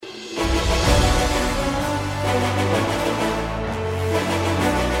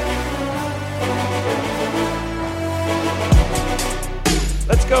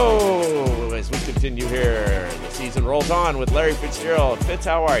season rolls on with Larry Fitzgerald. Fitz,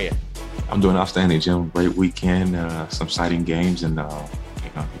 how are you? I'm doing outstanding, Jim. Great weekend, some exciting games, and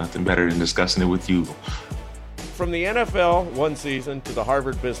nothing better than discussing it with you. From the NFL one season to the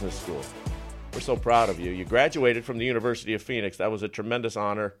Harvard Business School, we're so proud of you. You graduated from the University of Phoenix. That was a tremendous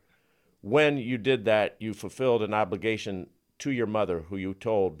honor. When you did that, you fulfilled an obligation to your mother, who you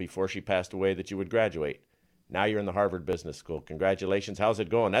told before she passed away that you would graduate. Now you're in the Harvard Business School. Congratulations. How's it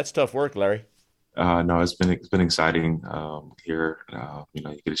going? That's tough work, Larry. No, it's been exciting here. You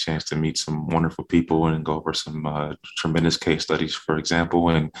get a chance to meet some wonderful people and go over some tremendous case studies, for example,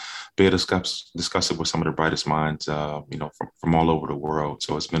 and be able to discuss it with some of the brightest minds, from all over the world.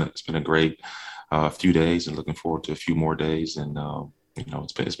 So it's been a great few days, and looking forward to a few more days. And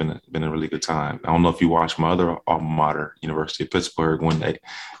it's been a really good time. I don't know if you watched my other alma mater, University of Pittsburgh, win the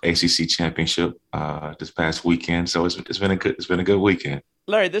ACC championship this past weekend. So it's been a good weekend.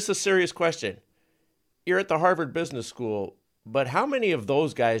 Larry, this is a serious question. You're at the Harvard Business School, but how many of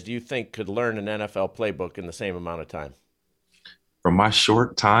those guys do you think could learn an NFL playbook in the same amount of time? From my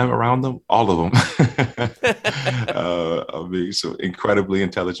short time around them, all of them. So incredibly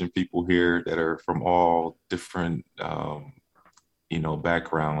intelligent people here that are from all different,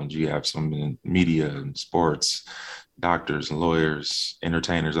 backgrounds. You have some in media and sports, doctors and lawyers,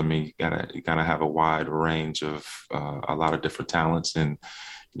 entertainers. I mean, you gotta have a wide range of a lot of different talents, and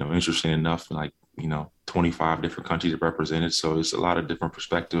interesting enough, 25 different countries represented. So it's a lot of different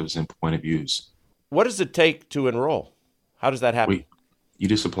perspectives and point of views. What does it take to enroll? How does that happen? You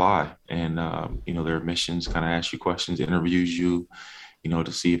just apply, and their admissions kind of ask you questions, interviews you,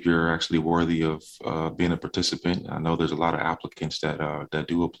 to see if you're actually worthy of being a participant. I know there's a lot of applicants that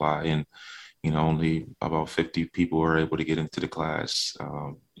do apply, and only about 50 people are able to get into the class.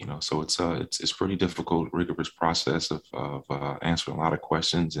 So it's pretty difficult, rigorous process of answering a lot of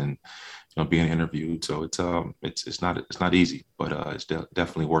questions and being interviewed. So it's not easy, but it's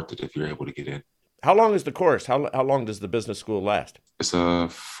definitely worth it if you're able to get in. How long is the course? How long does the business school last? It's a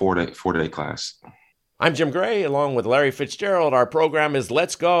four-day class. I'm Jim Gray, along with Larry Fitzgerald. Our program is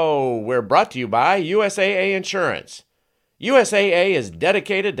Let's Go. We're brought to you by USAA Insurance. USAA is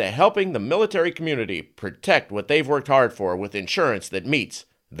dedicated to helping the military community protect what they've worked hard for with insurance that meets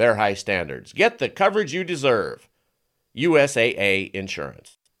their high standards. Get the coverage you deserve. USAA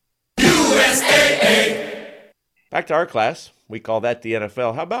Insurance. USAA! Back to our class. We call that the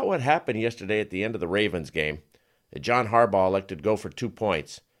NFL. How about what happened yesterday at the end of the Ravens game? John Harbaugh elected to go for 2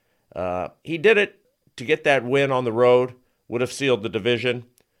 points. He did it to get that win on the road, would have sealed the division,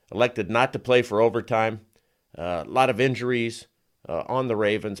 elected not to play for overtime. A lot of injuries on the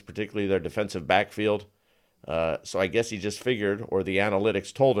Ravens, particularly their defensive backfield. So I guess he just figured, or the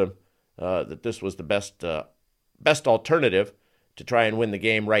analytics told him, that this was the best alternative to try and win the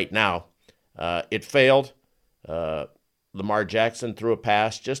game right now. It failed. Lamar Jackson threw a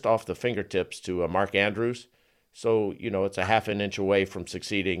pass just off the fingertips to Mark Andrews. So, it's a half an inch away from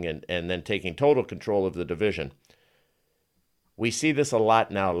succeeding and then taking total control of the division. We see this a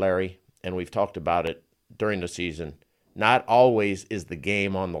lot now, Larry, and we've talked about it during the season. Not always is the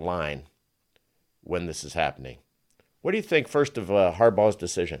game on the line when this is happening. What do you think first of Harbaugh's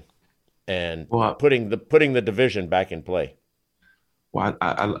decision and putting the division back in play? Well,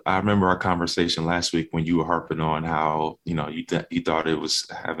 I remember our conversation last week when you were harping on how you thought it was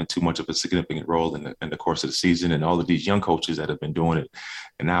having too much of a significant role in the course of the season, and all of these young coaches that have been doing it,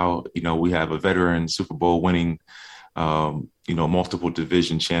 and now we have a veteran Super Bowl winning multiple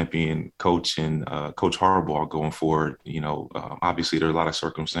division champion coach and Coach Harbaugh going forward. Obviously there are a lot of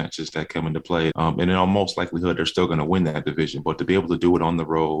circumstances that come into play, and in all most likelihood they're still going to win that division. But to be able to do it on the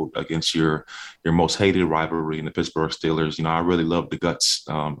road against your most hated rivalry in the Pittsburgh Steelers, I really love the guts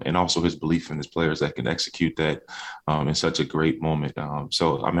and also his belief in his players that can execute that in such a great moment.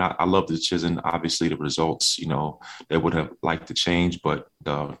 So I love the decision. Obviously the results, they would have liked to change, but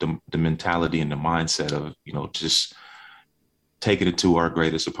the mentality and the mindset of just taking it to our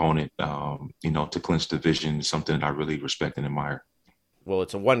greatest opponent, to clinch the division is something that I really respect and admire. Well,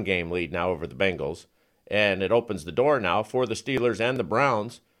 it's a 1-game lead now over the Bengals, and it opens the door now for the Steelers and the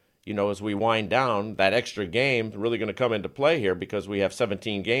Browns. As we wind down, that extra game really going to come into play here because we have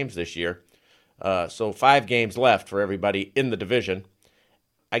 17 games this year. So 5 games left for everybody in the division.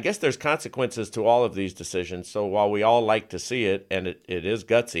 I guess there's consequences to all of these decisions. So while we all like to see it, and it is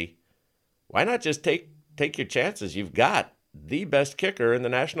gutsy, why not just take your chances? You've got the best kicker in the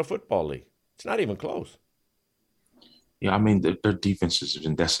National Football League. It's not even close. Yeah, I mean, their defense has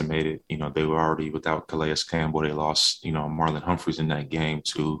been decimated. They were already without Calais Campbell. They lost, Marlon Humphreys in that game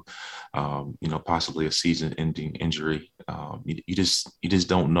to, possibly a season-ending injury. You just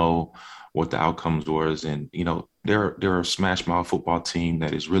don't know what the outcomes was, and they're a smash mouth football team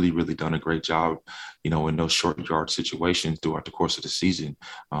that has really, really done a great job, in those short yard situations throughout the course of the season.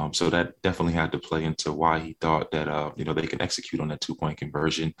 So that definitely had to play into why he thought that they can execute on that 2-point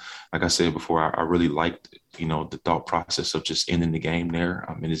conversion. Like I said before, I really liked the thought process of just ending the game there.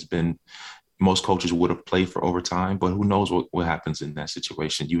 I mean, it's been most coaches would have played for overtime, but who knows what happens in that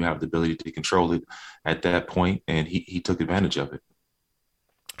situation. You have the ability to control it at that point, and he took advantage of it.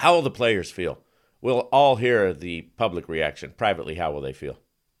 How will the players feel? We'll all hear the public reaction. Privately, how will they feel?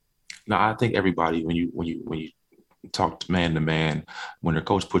 Now, I think everybody, when you talk man to man, when their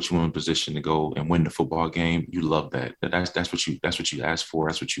coach puts you in a position to go and win the football game, you love that. That's what you ask for.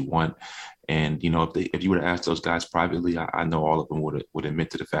 That's what you want. And if you were to ask those guys privately, I know all of them would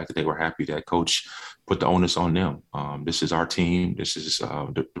admit to the fact that they were happy that coach put the onus on them. This is our team. This is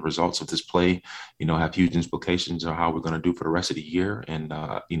the results of this play. Have huge implications on how we're going to do for the rest of the year. And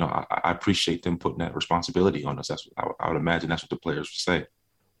I appreciate them putting that responsibility on us. That's what I would imagine. That's what the players would say.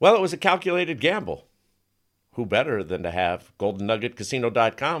 Well, it was a calculated gamble. Who better than to have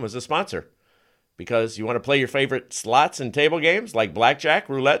GoldenNuggetCasino.com as a sponsor? Because you want to play your favorite slots and table games like blackjack,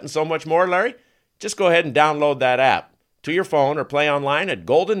 roulette, and so much more, Larry? Just go ahead and download that app to your phone or play online at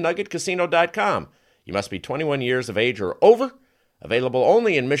GoldenNuggetCasino.com. You must be 21 years of age or over. Available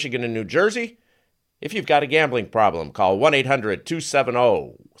only in Michigan and New Jersey. If you've got a gambling problem, call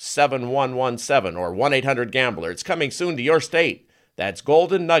 1-800-270-7117 or 1-800-GAMBLER. It's coming soon to your state. That's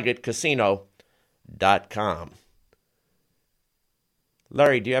GoldenNuggetCasino.com.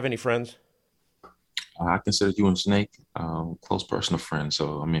 Larry, do you have any friends? I consider you and Snake close personal friends.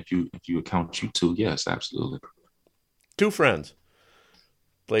 So I mean, if you account you two, yes, absolutely. Two friends.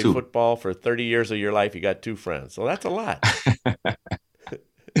 Played Two. football for 30 years of your life. You got two friends. So that's a lot.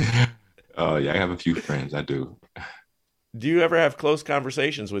 Oh yeah, I have a few friends. I do. Do you ever have close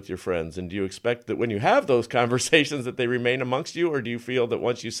conversations with your friends? And do you expect that when you have those conversations that they remain amongst you? Or do you feel that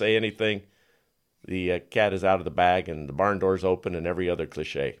once you say anything, the cat is out of the bag and the barn door's open and every other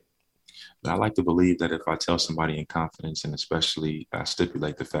cliche? I like to believe that if I tell somebody in confidence, and especially I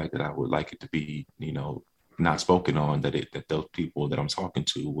stipulate the fact that I would like it to be, not spoken on, that those people that I'm talking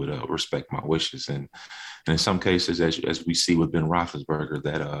to would respect my wishes. And in some cases, as we see with Ben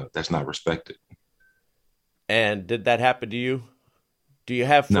Roethlisberger, that's not respected. And did that happen to you? Do you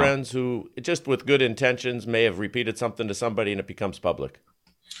have No, friends who, just with good intentions, may have repeated something to somebody and it becomes public?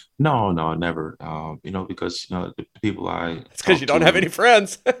 no, no, never. Because the people I It's because you talk don't have any to,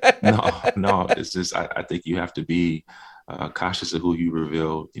 friends. no, no, it's just I think you have to be cautious of who you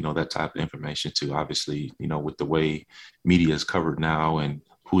reveal, that type of information to. Obviously, with the way media is covered now and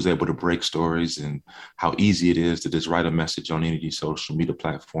who's able to break stories and how easy it is to just write a message on any of these social media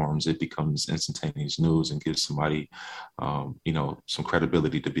platforms, it becomes instantaneous news and gives somebody, some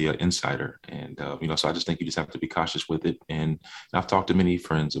credibility to be an insider. And, so I just think you just have to be cautious with it. And I've talked to many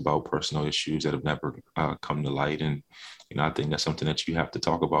friends about personal issues that have never come to light. And, I think that's something that you have to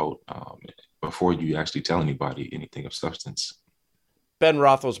talk about before you actually tell anybody anything of substance. Ben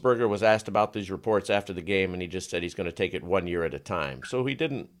Roethlisberger was asked about these reports after the game, and he just said he's going to take it 1 year at a time. So he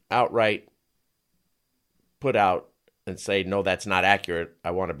didn't outright put out and say, no, that's not accurate.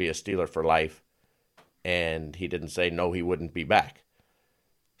 I want to be a Steeler for life. And he didn't say, no, he wouldn't be back.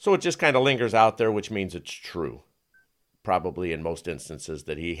 So it just kind of lingers out there, which means it's true. Probably in most instances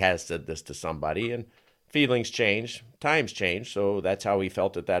that he has said this to somebody, and feelings change, times change. So that's how he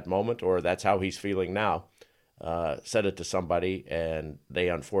felt at that moment, or that's how he's feeling now. Said it to somebody, and they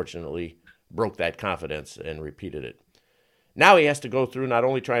unfortunately broke that confidence and repeated it. Now he has to go through not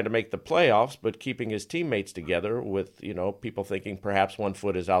only trying to make the playoffs, but keeping his teammates together with, people thinking perhaps one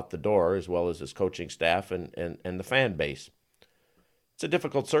foot is out the door, as well as his coaching staff and the fan base. It's a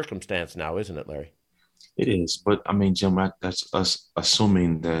difficult circumstance now, isn't it, Larry? It is. But I mean, Jim, that's us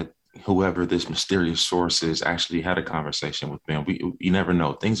assuming that whoever this mysterious source is actually had a conversation with Ben. You never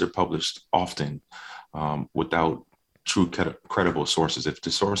know. Things are published often without true credible sources. If the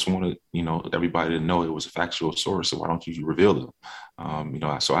source wanted, everybody to know it was a factual source, so why don't you reveal them?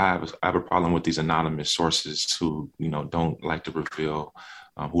 So I have a problem with these anonymous sources who, don't like to reveal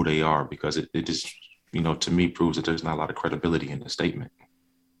who they are, because it just, to me proves that there's not a lot of credibility in the statement.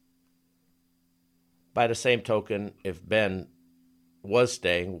 By the same token, if Ben was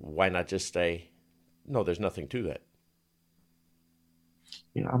staying, why not just say, no, there's nothing to that?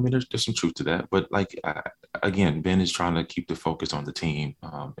 Yeah, I mean, there's some truth to that, but like again, Ben is trying to keep the focus on the team,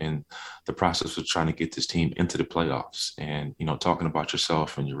 and the process of trying to get this team into the playoffs. And talking about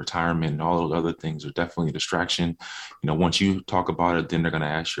yourself and your retirement and all those other things are definitely a distraction. Once you talk about it, then they're going to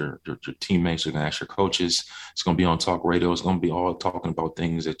ask your teammates, they're going to ask your coaches. It's going to be on talk radio. It's going to be all talking about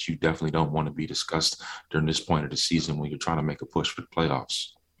things that you definitely don't want to be discussed during this point of the season when you're trying to make a push for the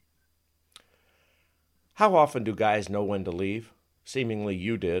playoffs. How often do guys know when to leave? Seemingly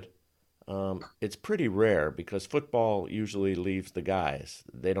you did. It's pretty rare because football usually leaves the guys.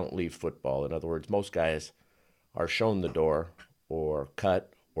 They don't leave football. In other words, most guys are shown the door or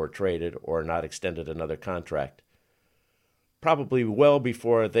cut or traded or not extended another contract, probably well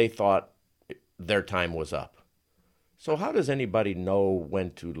before they thought their time was up. So how does anybody know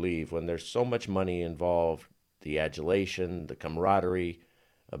when to leave when there's so much money involved, the adulation, the camaraderie,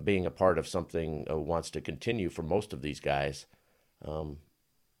 being a part of something wants to continue for most of these guys? Um,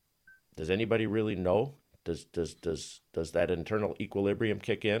 does anybody really know? Does that internal equilibrium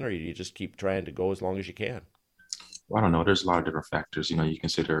kick in, or do you just keep trying to go as long as you can? Well, I don't know. There's a lot of different factors. You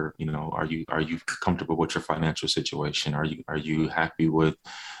consider. Are you comfortable with your financial situation? Are you happy with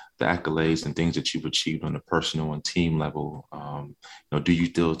the accolades and things that you've achieved on a personal and team level? Do you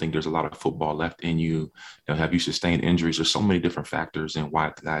still think there's a lot of football left in you? Have you sustained injuries? There's so many different factors in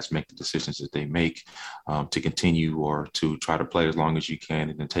why guys make the decisions that they make, to continue or to try to play as long as you can,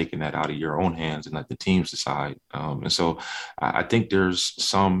 and then taking that out of your own hands and let the teams decide. And so I think there's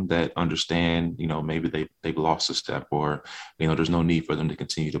some that understand, maybe they've lost a step, or, there's no need for them to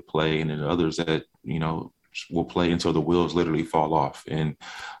continue to play. And then others that, will play until the wheels literally fall off. And,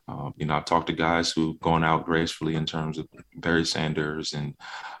 I've talked to guys who've gone out gracefully in terms of Barry Sanders and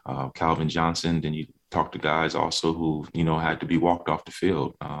Calvin Johnson. Then you talk to guys also who, had to be walked off the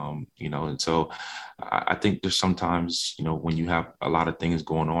field. And so I think there's sometimes, when you have a lot of things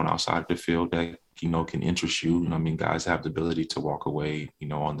going on outside the field that, can interest you. I mean, guys have the ability to walk away,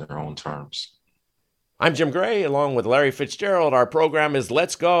 on their own terms. I'm Jim Gray, along with Larry Fitzgerald. Our program is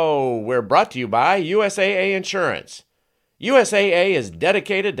Let's Go. We're brought to you by USAA Insurance. USAA is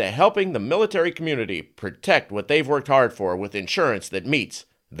dedicated to helping the military community protect what they've worked hard for with insurance that meets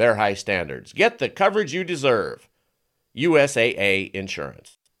their high standards. Get the coverage you deserve. USAA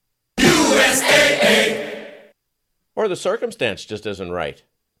Insurance. USAA! Or the circumstance just isn't right.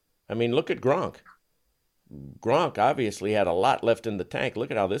 I mean, look at Gronk. Gronk obviously had a lot left in the tank. Look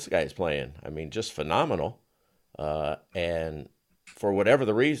at how this guy's playing. I mean, just phenomenal. And for whatever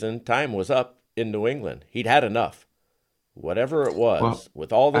the reason, time was up in New England. He'd had enough. Whatever it was, well,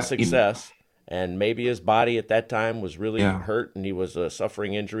 with all the success, and maybe his body at that time was really hurt, and he was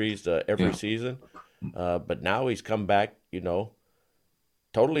suffering injuries every season. But now he's come back,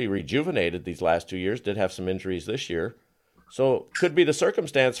 totally rejuvenated these last 2 years. Did have some injuries this year. So could be the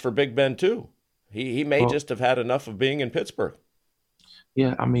circumstance for Big Ben, too. He may just have had enough of being in Pittsburgh.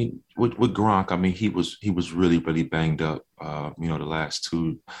 Yeah, I mean, with Gronk, I mean, he was really, really banged up. The last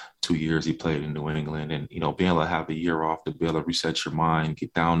two years he played in New England, and being able to have a year off to be able to reset your mind,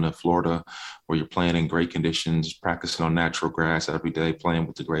 get down to Florida, where you're playing in great conditions, practicing on natural grass every day, playing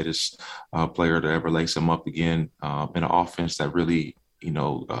with the greatest player to ever lace him up again, in an offense that really,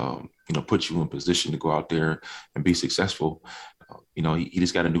 puts you in position to go out there and be successful. He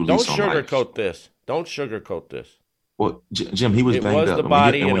just got a new lease on life. Don't sugarcoat this. Well, Jim, he was banged up. It was the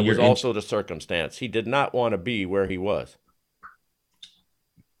body, and it was also the circumstance. He did not want to be where he was.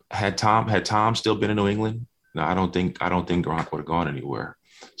 Had Tom still been in New England, no, I don't think Gronk would have gone anywhere.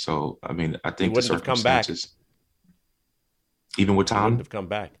 So, I mean, I think the circumstances, even with Tom, he wouldn't have come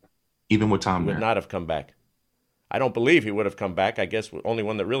back. Even with Tom, he would not have come back. I don't believe he would have come back. I guess the only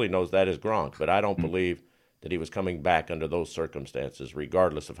one that really knows that is Gronk, but I don't believe that he was coming back under those circumstances,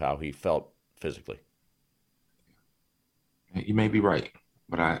 regardless of how he felt physically. You may be right,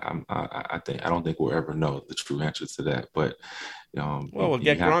 but I don't think we'll ever know the true answer to that. But we'll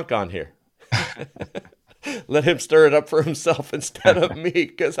get Gronk on here. Let him stir it up for himself instead of me,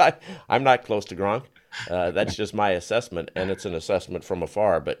 because I'm not close to Gronk. That's just my assessment, and it's an assessment from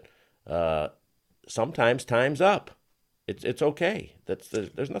afar. But sometimes time's up. It's okay.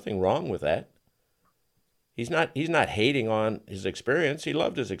 There's nothing wrong with that. He's not hating on his experience. He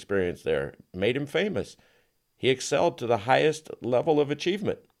loved his experience there. Made him famous. He excelled to the highest level of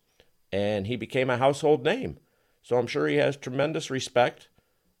achievement, and he became a household name. So I'm sure he has tremendous respect,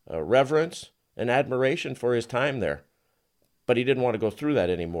 reverence, and admiration for his time there. But he didn't want to go through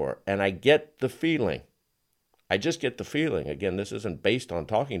that anymore. And I get the feeling, again, this isn't based on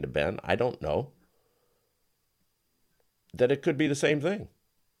talking to Ben, I don't know, that it could be the same thing.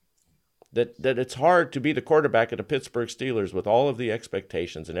 that it's hard to be the quarterback of the Pittsburgh Steelers with all of the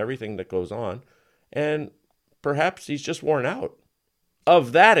expectations and everything that goes on. And perhaps he's just worn out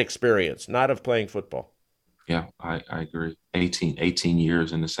of that experience, not of playing football. Yeah, I agree. 18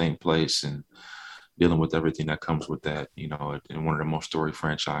 years in the same place and dealing with everything that comes with that, in one of the most storied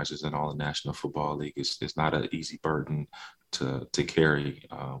franchises in all the National Football League. It's not an easy burden to carry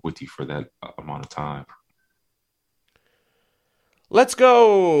with you for that amount of time. Let's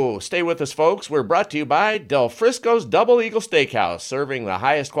go. Stay with us, folks. We're brought to you by Del Frisco's Double Eagle Steakhouse, serving the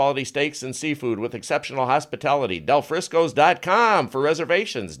highest quality steaks and seafood with exceptional hospitality. DelFrisco's.com for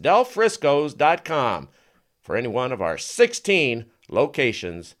reservations. DelFrisco's.com for any one of our 16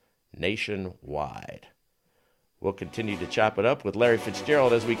 locations nationwide. We'll continue to chop it up with Larry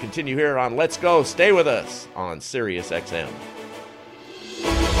Fitzgerald as we continue here on Let's Go. Stay with us on Sirius XM.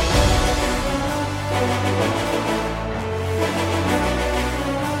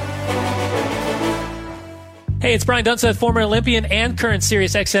 Hey, it's Brian Dunseth, former Olympian and current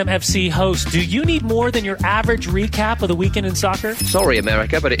Sirius XM FC host. Do you need more than your average recap of the weekend in soccer? Sorry,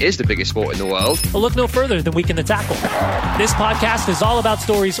 America, but it is the biggest sport in the world. Well, look no further than Weekend to Tackle. This podcast is all about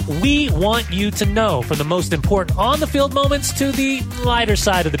stories we want you to know, from the most important on-the-field moments to the lighter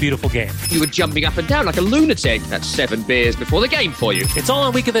side of the beautiful game. You were jumping up and down like a lunatic. That's 7 beers before the game for you. It's all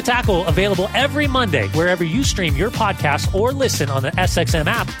on Weekend to Tackle, available every Monday, wherever you stream your podcast or listen on the SXM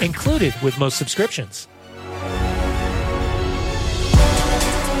app, included with most subscriptions.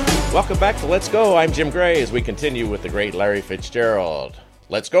 Welcome back to Let's Go. I'm Jim Gray as we continue with the great Larry Fitzgerald.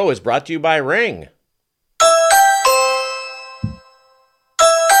 Let's Go is brought to you by Ring.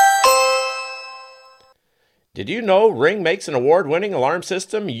 Did you know Ring makes an award-winning alarm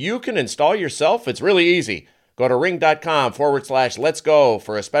system you can install yourself? It's really easy. Go to ring.com/Let's Go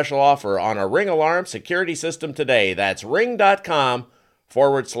for a special offer on a Ring alarm security system today. That's ring.com/Let's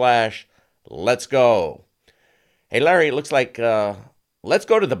Go. Hey, Larry, it looks like let's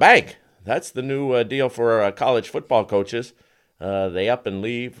go to the bank. That's the new deal for college football coaches. They up and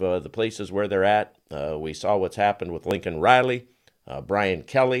leave the places where they're at. We saw what's happened with Lincoln Riley, Brian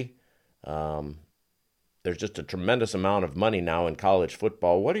Kelly. There's just a tremendous amount of money now in college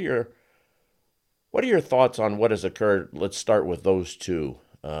football. What are your thoughts on what has occurred? Let's start with those two,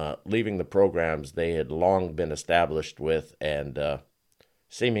 leaving the programs they had long been established with and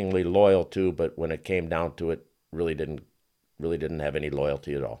seemingly loyal to, but when it came down to it, really didn't have any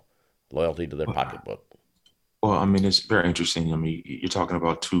loyalty at all. Loyalty to their pocketbook. Well, I mean, it's very interesting. I mean, you're talking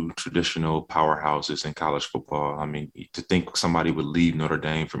about two traditional powerhouses in college football. I mean, to think somebody would leave Notre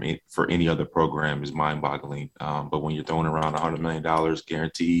Dame for any other program is mind-boggling. But when you're throwing around $100 million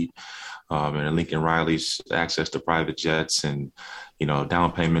guaranteed, and Lincoln Riley's access to private jets and,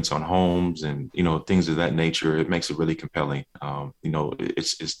 down payments on homes and, things of that nature, it makes it really compelling.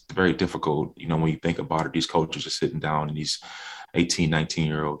 It's very difficult, when you think about it, these coaches are sitting down in these 18,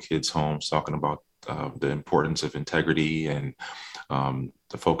 19-year-old kids' homes talking about the importance of integrity and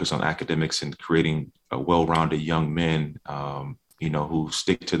the focus on academics and creating a well-rounded young men, who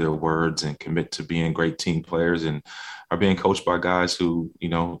stick to their words and commit to being great team players and are being coached by guys who,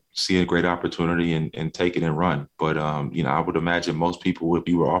 see a great opportunity and take it and run. But, I would imagine most people, if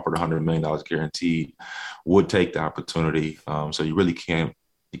you were offered $100 million guaranteed, would take the opportunity. So you really can't,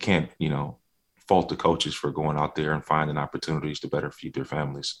 fault the coaches for going out there and finding opportunities to better feed their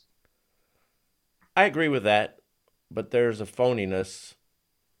families. I agree with that, but there's a phoniness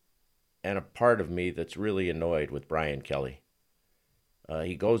and a part of me that's really annoyed with Brian Kelly.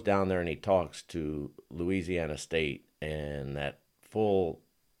 He goes down there and he talks to Louisiana State and that full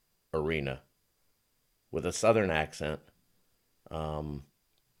arena with a Southern accent. The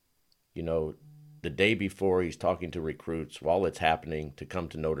day before he's talking to recruits while it's happening to come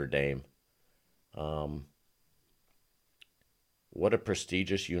to Notre Dame. What a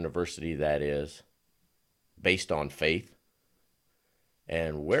prestigious university that is, based on faith.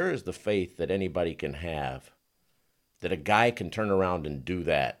 And where is the faith that anybody can have that a guy can turn around and do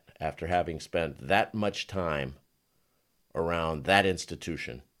that after having spent that much time around that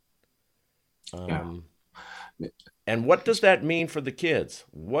institution? And what does that mean for the kids?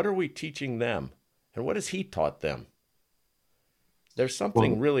 What are we teaching them? And what has he taught them? There's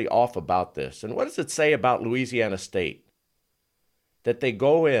something really off about this. And what does it say about Louisiana State? That they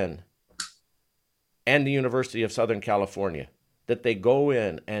go in, and the University of Southern California, that they go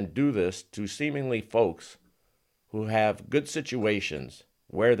in and do this to seemingly folks who have good situations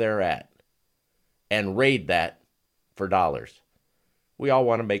where they're at and raid that for dollars. We all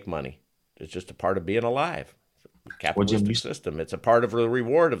want to make money. It's just a part of being alive. It's a capitalistic system. It's a part of the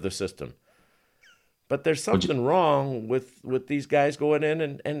reward of the system. But there's something wrong with these guys going in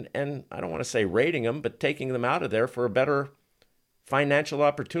and I don't want to say raiding them, but taking them out of there for a better financial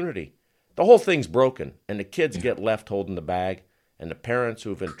opportunity. The whole thing's broken, and the kids get left holding the bag, and the parents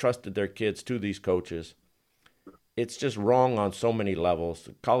who've entrusted their kids to these coaches. It's just wrong on so many levels.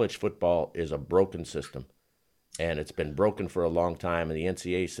 College football is a broken system, and it's been broken for a long time, and the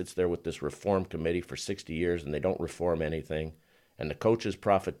NCAA sits there with this reform committee for 60 years, and they don't reform anything. And the coaches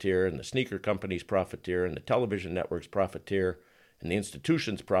profiteer, and the sneaker companies profiteer, and the television networks profiteer, and the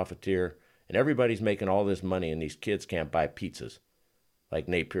institutions profiteer, and everybody's making all this money, and these kids can't buy pizzas, like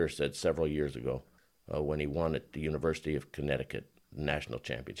Nate Pierce said several years ago when he won at the University of Connecticut national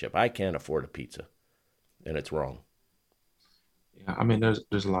championship. I can't afford a pizza, and it's wrong. Yeah, I mean,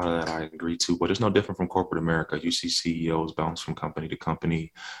 there's a lot of that I agree to, but it's no different from corporate America. You see CEOs bounce from company to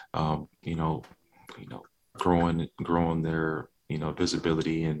company, growing their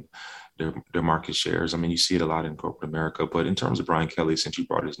visibility and their market shares. I mean, you see it a lot in corporate America. But in terms of Brian Kelly, since you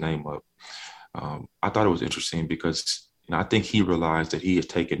brought his name up, I thought it was interesting because I think he realized that he had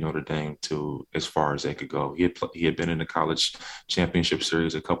taken Notre Dame to as far as they could go. He had been in the college championship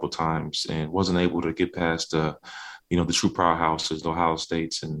series a couple times and wasn't able to get past the true powerhouses, the Ohio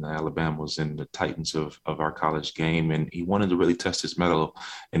States and the Alabamas and the Titans of our college game. And he wanted to really test his mettle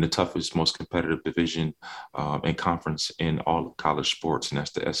in the toughest, most competitive division and conference in all of college sports, and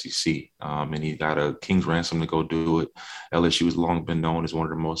that's the SEC. And he got a king's ransom to go do it. LSU has long been known as one of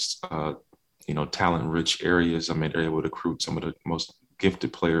the most, talent-rich areas. I mean, they're able to recruit some of the most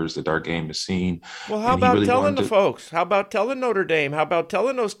gifted players that our game has seen. Well, how about telling the folks? How about telling Notre Dame? How about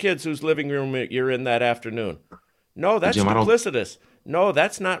telling those kids whose living room you're in that afternoon? No, that's Jim, duplicitous. No,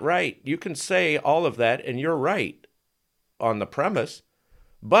 that's not right. You can say all of that, and you're right on the premise.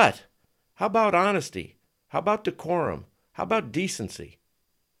 But how about honesty? How about decorum? How about decency?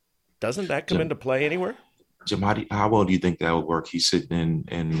 Doesn't that come into play anywhere? Jim, how well do you think that would work? He's sitting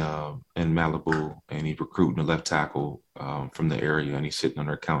in Malibu, and he's recruiting a left tackle from the area, and he's sitting on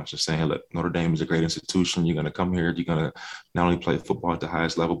their couch just saying, hey, look, Notre Dame is a great institution. You're going to come here. You're going to not only play football at the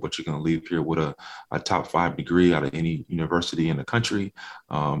highest level, but you're going to leave here with a top 5 degree out of any university in the country.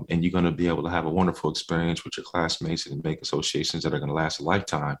 And you're going to be able to have a wonderful experience with your classmates and make associations that are going to last a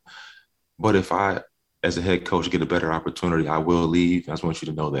lifetime. But if I, as a head coach, get a better opportunity, I will leave. I just want you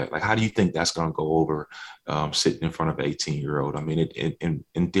to know that. Like, how do you think that's going to go over sitting in front of an 18-year-old? I mean,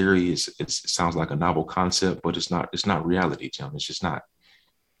 in theory, it sounds like a novel concept, but it's not reality, Jim. It's just not.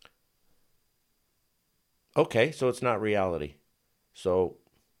 Okay, so it's not reality. So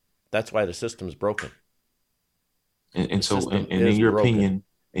that's why the system's broken. And so, in your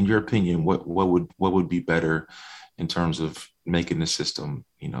opinion, what would be better in terms of making the system,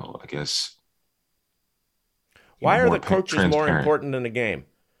 I guess. Why are the coaches more important than the game?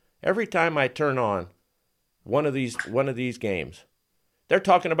 Every time I turn on one of these games, they're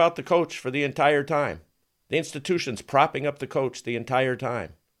talking about the coach for the entire time. The institution's propping up the coach the entire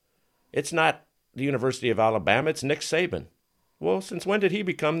time. It's not the University of Alabama, it's Nick Saban. Well, since when did he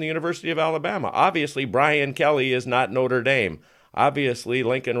become the University of Alabama? Obviously, Brian Kelly is not Notre Dame. Obviously,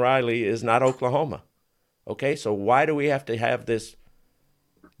 Lincoln Riley is not Oklahoma. Okay, so why do we have to have this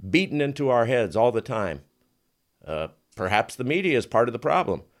beaten into our heads all the time? Perhaps the media is part of the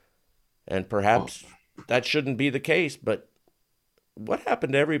problem, and perhaps that shouldn't be the case, but what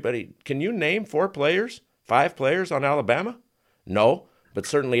happened to everybody? Can you name 5 players on Alabama? No, but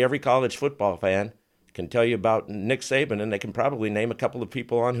certainly every college football fan can tell you about Nick Saban, and they can probably name a couple of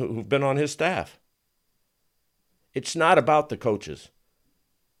people who've been on his staff. It's not about the coaches,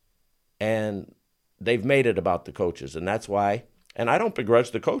 and they've made it about the coaches, and that's why, and I don't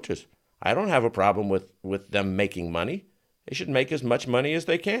begrudge the coaches. I don't have a problem with them making money. They should make as much money as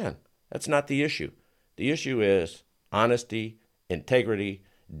they can. That's not the issue. The issue is honesty, integrity,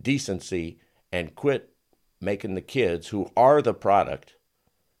 decency, and quit making the kids who are the product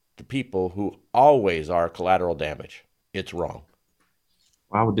the people who always are collateral damage. It's wrong.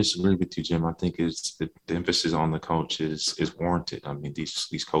 I would disagree with you, Jim. I think the emphasis on the coach is warranted. I mean,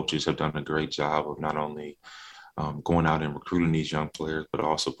 these coaches have done a great job of not only going out and recruiting these young players, but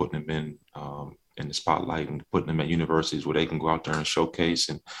also putting them in the spotlight and putting them at universities where they can go out there and showcase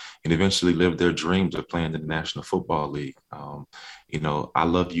and eventually live their dreams of playing in the National Football League. I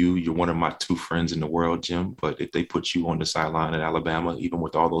love you. You're one of my 2 friends in the world, Jim. But if they put you on the sideline at Alabama, even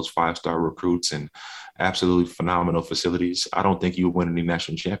with all those 5-star recruits and absolutely phenomenal facilities, I don't think you would win any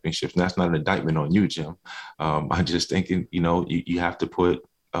national championships. And that's not an indictment on you, Jim. I just think, you have to put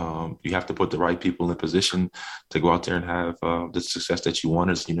You have to put the right people in position to go out there and have the success that you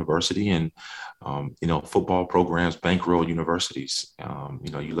want as a university. And, football programs bankroll universities.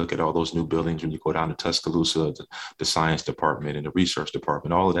 You look at all those new buildings when you go down to Tuscaloosa, the science department and the research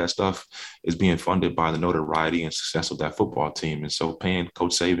department, all of that stuff is being funded by the notoriety and success of that football team. And so paying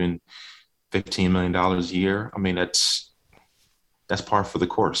Coach Saban $15 million a year, I mean, that's par for the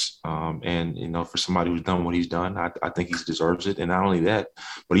course. For somebody who's done what he's done, I think he deserves it. And not only that,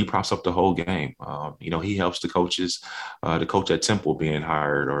 but he props up the whole game. He helps the coaches, the coach at Temple being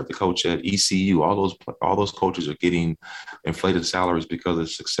hired or the coach at ECU. All those coaches are getting inflated salaries because of the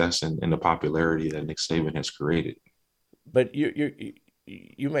success and the popularity that Nick Saban has created. But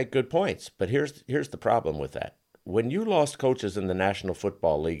you make good points. But here's the problem with that. When you lost coaches in the National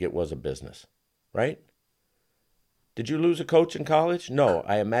Football League, it was a business, right? Did you lose a coach in college? No,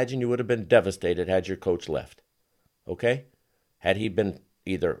 I imagine you would have been devastated had your coach left. Okay? Had he been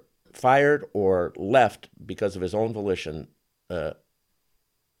either fired or left because of his own volition, the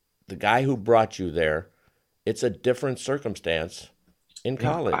guy who brought you there, it's a different circumstance in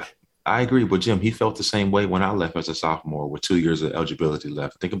college. I agree, but Jim, he felt the same way when I left as a sophomore with 2 years of eligibility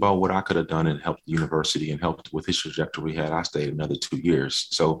left. Think about what I could have done and helped the university and helped with his trajectory had I stayed another 2 years.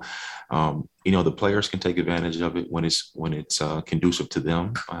 So, the players can take advantage of it when it's conducive to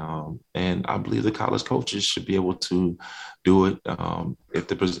them. And I believe the college coaches should be able to do it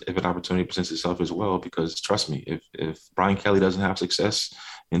if an opportunity presents itself as well, because trust me, if Brian Kelly doesn't have success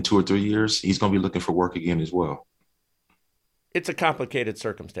in 2 or 3 years, he's going to be looking for work again as well. It's a complicated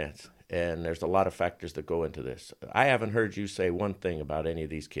circumstance, and there's a lot of factors that go into this. I haven't heard you say one thing about any of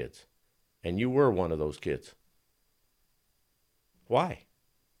these kids, and you were one of those kids. Why?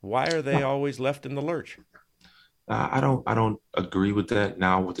 Why are they always left in the lurch? I don't agree with that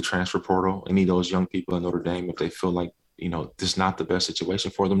now with the transfer portal. Any of those young people in Notre Dame, if they feel like, this is not the best situation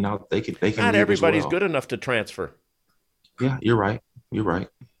for them now, they can Not everybody's good enough to transfer. Yeah, you're right. You're right.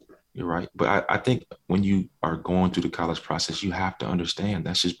 But I think when you are going through the college process, you have to understand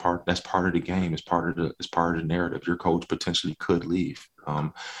that's part of the game. It's part of the narrative. Your coach potentially could leave.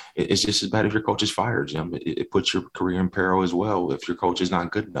 It's just as bad if your coach is fired, Jim. It puts your career in peril as well if your coach is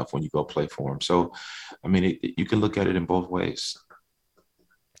not good enough when you go play for him. So, I mean, you can look at it in both ways.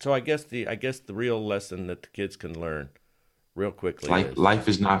 So I guess the real lesson that the kids can learn real quickly life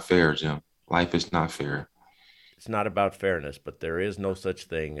is not fair, Jim. Life is not fair. It's not about fairness, but there is no such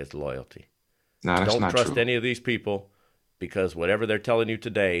thing as loyalty. No, that's Don't not trust true. any of these people, because whatever they're telling you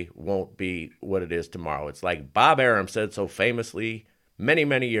today won't be what it is tomorrow. It's like Bob Arum said so famously many,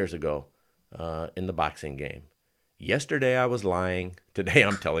 many years ago in the boxing game. Yesterday I was lying. Today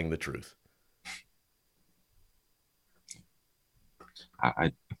I'm telling the truth.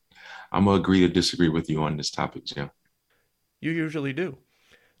 I'm going to agree to disagree with you on this topic, Jim. You usually do.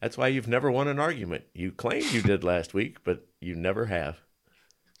 That's why you've never won an argument. You claimed you did last week, but you never have.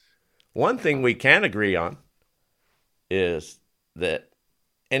 One thing we can agree on is that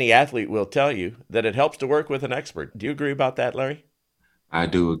any athlete will tell you that it helps to work with an expert. Do you agree about that, Larry? I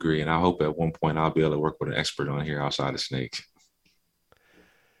do agree, and I hope at one point I'll be able to work with an expert on here outside of snakes.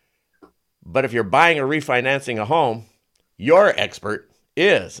 But if you're buying or refinancing a home, your expert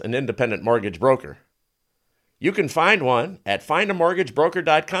is an independent mortgage broker. You can find one at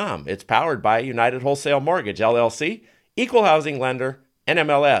findamortgagebroker.com. It's powered by United Wholesale Mortgage, LLC, Equal Housing Lender,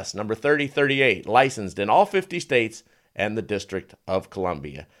 NMLS, number 3038, licensed in all 50 states and the District of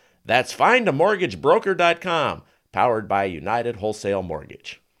Columbia. That's findamortgagebroker.com, powered by United Wholesale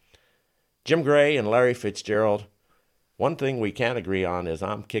Mortgage. Jim Gray and Larry Fitzgerald, one thing we can agree on is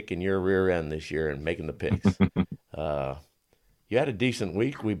I'm kicking your rear end this year and making the picks. You had a decent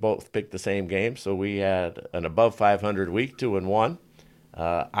week. We both picked the same game, so we had an above 500 week, 2-1.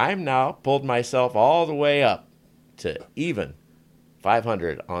 I'm now pulled myself all the way up to even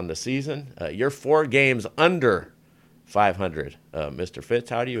 500 on the season. You're 4 games under 500, Mr. Fitz.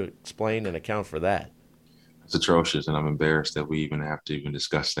 How do you explain and account for that? It's atrocious, and I'm embarrassed that we even have to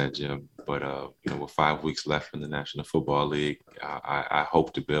discuss that, Jim. But, with 5 weeks left in the National Football League, I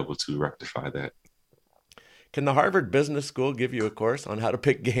hope to be able to rectify that. Can the Harvard Business School give you a course on how to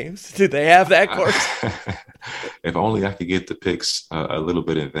pick games? Do they have that course? If only I could get the picks a little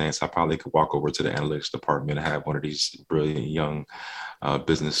bit in advance, I probably could walk over to the analytics department and have one of these brilliant young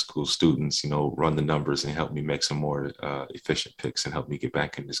business school students, run the numbers and help me make some more efficient picks and help me get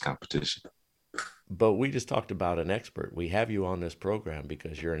back in this competition. But we just talked about an expert. We have you on this program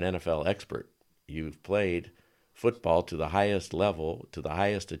because you're an NFL expert. You've played football to the highest level, to the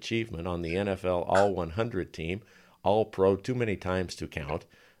highest achievement on the NFL All-100 team, All-Pro too many times to count.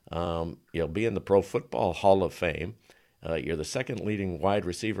 You'll be in the Pro Football Hall of Fame. You're the second leading wide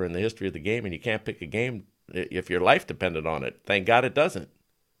receiver in the history of the game, and you can't pick a game if your life depended on it. Thank God it doesn't.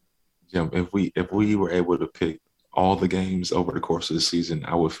 Jim, if we were able to pick all the games over the course of the season,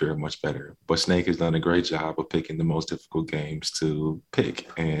 I would fare much better. But Snake has done a great job of picking the most difficult games to pick,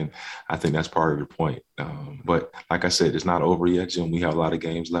 and I think that's part of the point. But like I said, it's not over yet, Jim. We have a lot of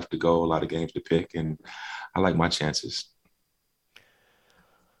games left to go, a lot of games to pick, and I like my chances.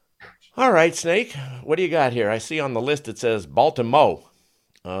 All right, Snake, what do you got here? I see on the list it says Baltimore.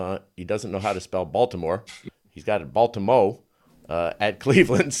 He doesn't know how to spell Baltimore. He's got it Baltimore at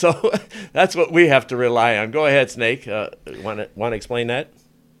Cleveland, so that's what we have to rely on. Go ahead, Snake. Want to explain that?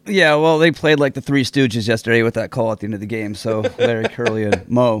 Yeah, well, they played like the Three Stooges yesterday with that call at the end of the game, so Larry, Curly, and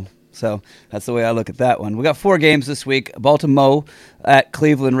Mo. So that's the way I look at that one. We got 4 games this week. Baltimore at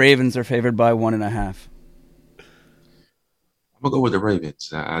Cleveland. Ravens are favored by 1.5. I'm going to go with the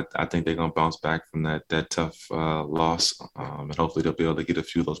Ravens. I think they're going to bounce back from that tough loss, and hopefully they'll be able to get a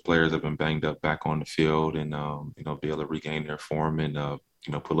few of those players that have been banged up back on the field and, be able to regain their form and,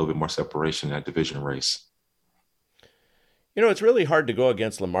 put a little bit more separation in that division race. It's really hard to go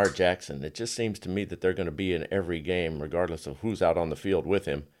against Lamar Jackson. It just seems to me that they're going to be in every game, regardless of who's out on the field with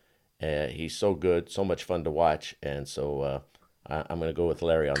him. He's so good, so much fun to watch, and so I'm going to go with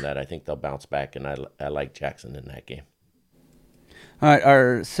Larry on that. I think they'll bounce back, and I like Jackson in that game. All right,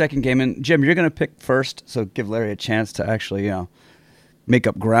 our second game, and Jim, you're going to pick first, so give Larry a chance to actually, make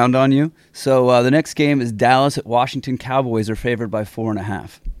up ground on you. So the next game is Dallas at Washington. Cowboys are favored by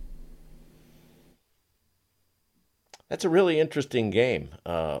 4.5. That's a really interesting game.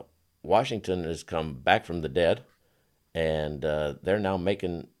 Washington has come back from the dead, and they're now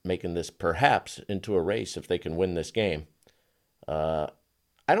making this perhaps into a race if they can win this game. I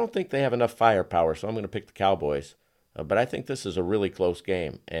don't think they have enough firepower, so I'm going to pick the Cowboys. But I think this is a really close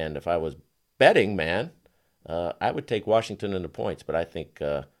game. And if I was betting, man, I would take Washington in the points. But I think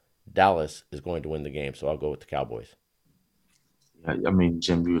Dallas is going to win the game, so I'll go with the Cowboys. Yeah, I mean,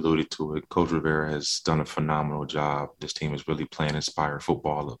 Jim, you alluded to it. Coach Rivera has done a phenomenal job. This team is really playing inspired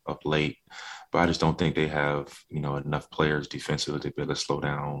football of late. But I just don't think they have, enough players defensively to be able to slow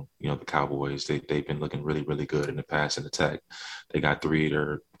down, the Cowboys. They've been looking really, really good in the pass and attack. They got 3 of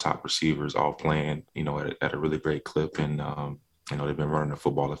their top receivers all playing, at a really great clip. And, they've been running the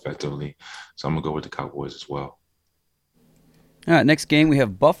football effectively. So I'm going to go with the Cowboys as well. All right, next game we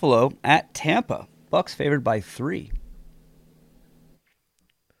have Buffalo at Tampa. Bucs favored by 3.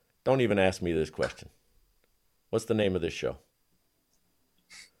 Don't even ask me this question. What's the name of this show?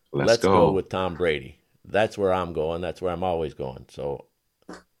 Let's go with Tom Brady. That's where I'm going. That's where I'm always going. So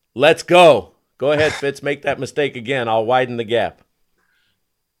let's go. Go ahead, Fitz. Make that mistake again. I'll widen the gap.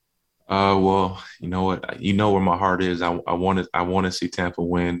 Well, you know what? You know where my heart is. I want to see Tampa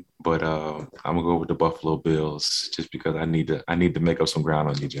win, but I'm gonna go with the Buffalo Bills just because I need to make up some ground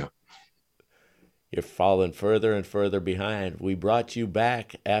on you, Joe. You're falling further and further behind. We brought you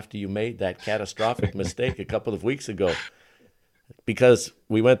back after you made that catastrophic mistake a couple of weeks ago because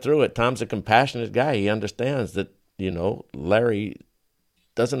we went through it. Tom's a compassionate guy. He understands that, Larry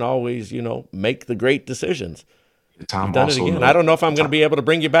doesn't always, make the great decisions. Tom done it again. Knows, I don't know if I'm going to be able to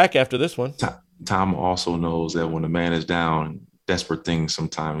bring you back after this one. Tom also knows that when a man is down, desperate things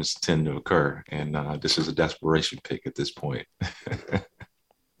sometimes tend to occur. And this is a desperation pick at this point.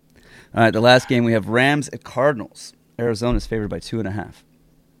 All right, the last game we have Rams at Cardinals. Arizona is favored by 2.5.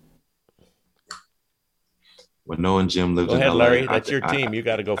 Well, knowing Jim lives in LA. Go ahead, Larry. That's your team. You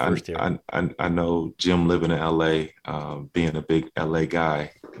got to go first here. I know Jim living in LA, being a big LA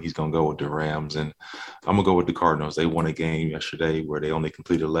guy, he's going to go with the Rams. And I'm going to go with the Cardinals. They won a game yesterday where they only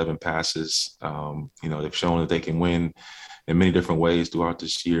completed 11 passes. They've shown that they can win in many different ways throughout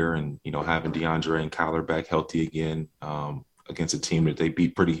this year. And, having DeAndre and Kyler back healthy again, against a team that they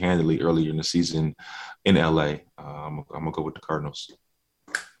beat pretty handily earlier in the season in LA. I'm going to go with the Cardinals.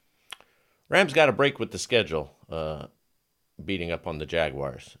 Rams got a break with the schedule, beating up on the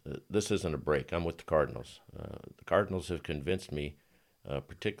Jaguars. This isn't a break. I'm with the Cardinals. The Cardinals have convinced me,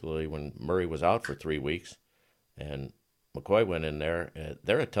 particularly when Murray was out for 3 weeks and McCoy went in there.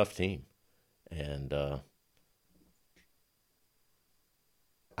 They're a tough team. And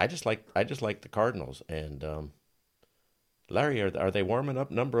I just like the Cardinals. And Larry, are they warming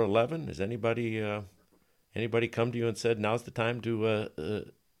up number 11? Has anybody come to you and said now's the time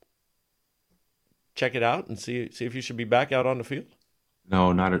to check it out and see if you should be back out on the field? No.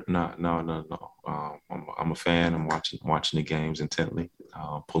 I'm a fan. I'm watching the games intently,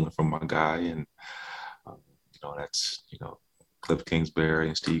 pulling from my guy, and that's Cliff Kingsbury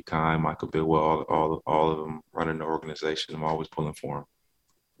and Steve Kine, Michael Bidwell, all of them running the organization. I'm always pulling for them.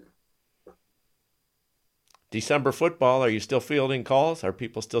 December football, are you still fielding calls? Are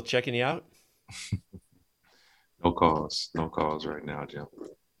people still checking you out? No calls right now, Jim.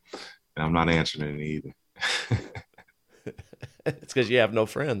 And I'm not answering it either. It's because you have no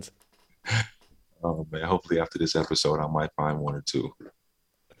friends. Oh, man. Hopefully after this episode, I might find one or two.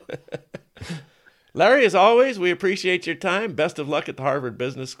 Larry, as always, we appreciate your time. Best of luck at the Harvard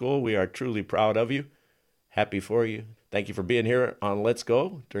Business School. We are truly proud of you. Happy for you. Thank you for being here on Let's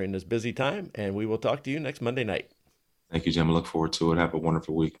Go during this busy time, and we will talk to you next Monday night. Thank you, Jim. I look forward to it. Have a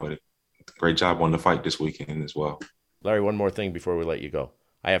wonderful week. But great job on the fight this weekend as well. Larry, one more thing before we let you go.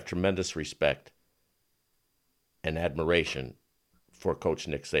 I have tremendous respect and admiration for Coach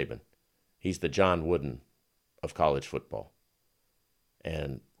Nick Saban. He's the John Wooden of college football.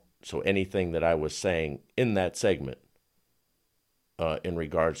 And so anything that I was saying in that segment in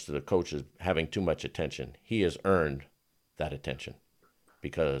regards to the coaches having too much attention, he has earned that attention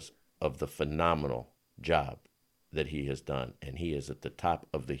because of the phenomenal job that he has done. And he is at the top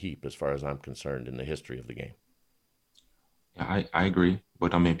of the heap as far as I'm concerned in the history of the game. Yeah, I agree.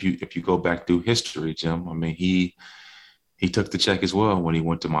 But, I mean, if you go back through history, Jim, I mean, he took the check as well when he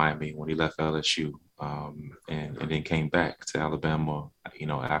went to Miami, when he left LSU, and then came back to Alabama,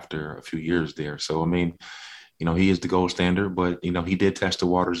 after a few years there. So, I mean, he is the gold standard, but, he did test the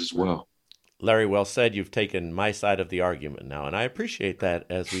waters as well. Larry, well said. You've taken my side of the argument now, and I appreciate that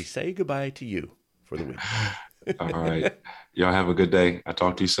as we say goodbye to you for the week. All right. Y'all have a good day. I'll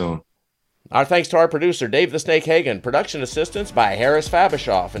talk to you soon. Our thanks to our producer, Dave the Snake Hagan, production assistance by Harris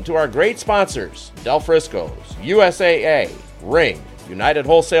Fabishoff, and to our great sponsors, Del Frisco's, USAA, Ring, United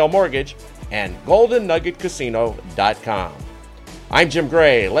Wholesale Mortgage, and GoldenNuggetCasino.com. I'm Jim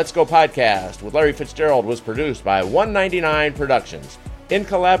Gray. Let's Go Podcast with Larry Fitzgerald was produced by 199 Productions in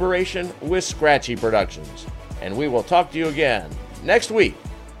collaboration with Scratchy Productions. And we will talk to you again next week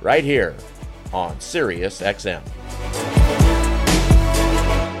right here on Sirius XM.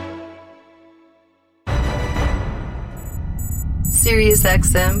 Sirius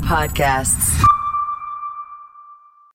XM Podcasts.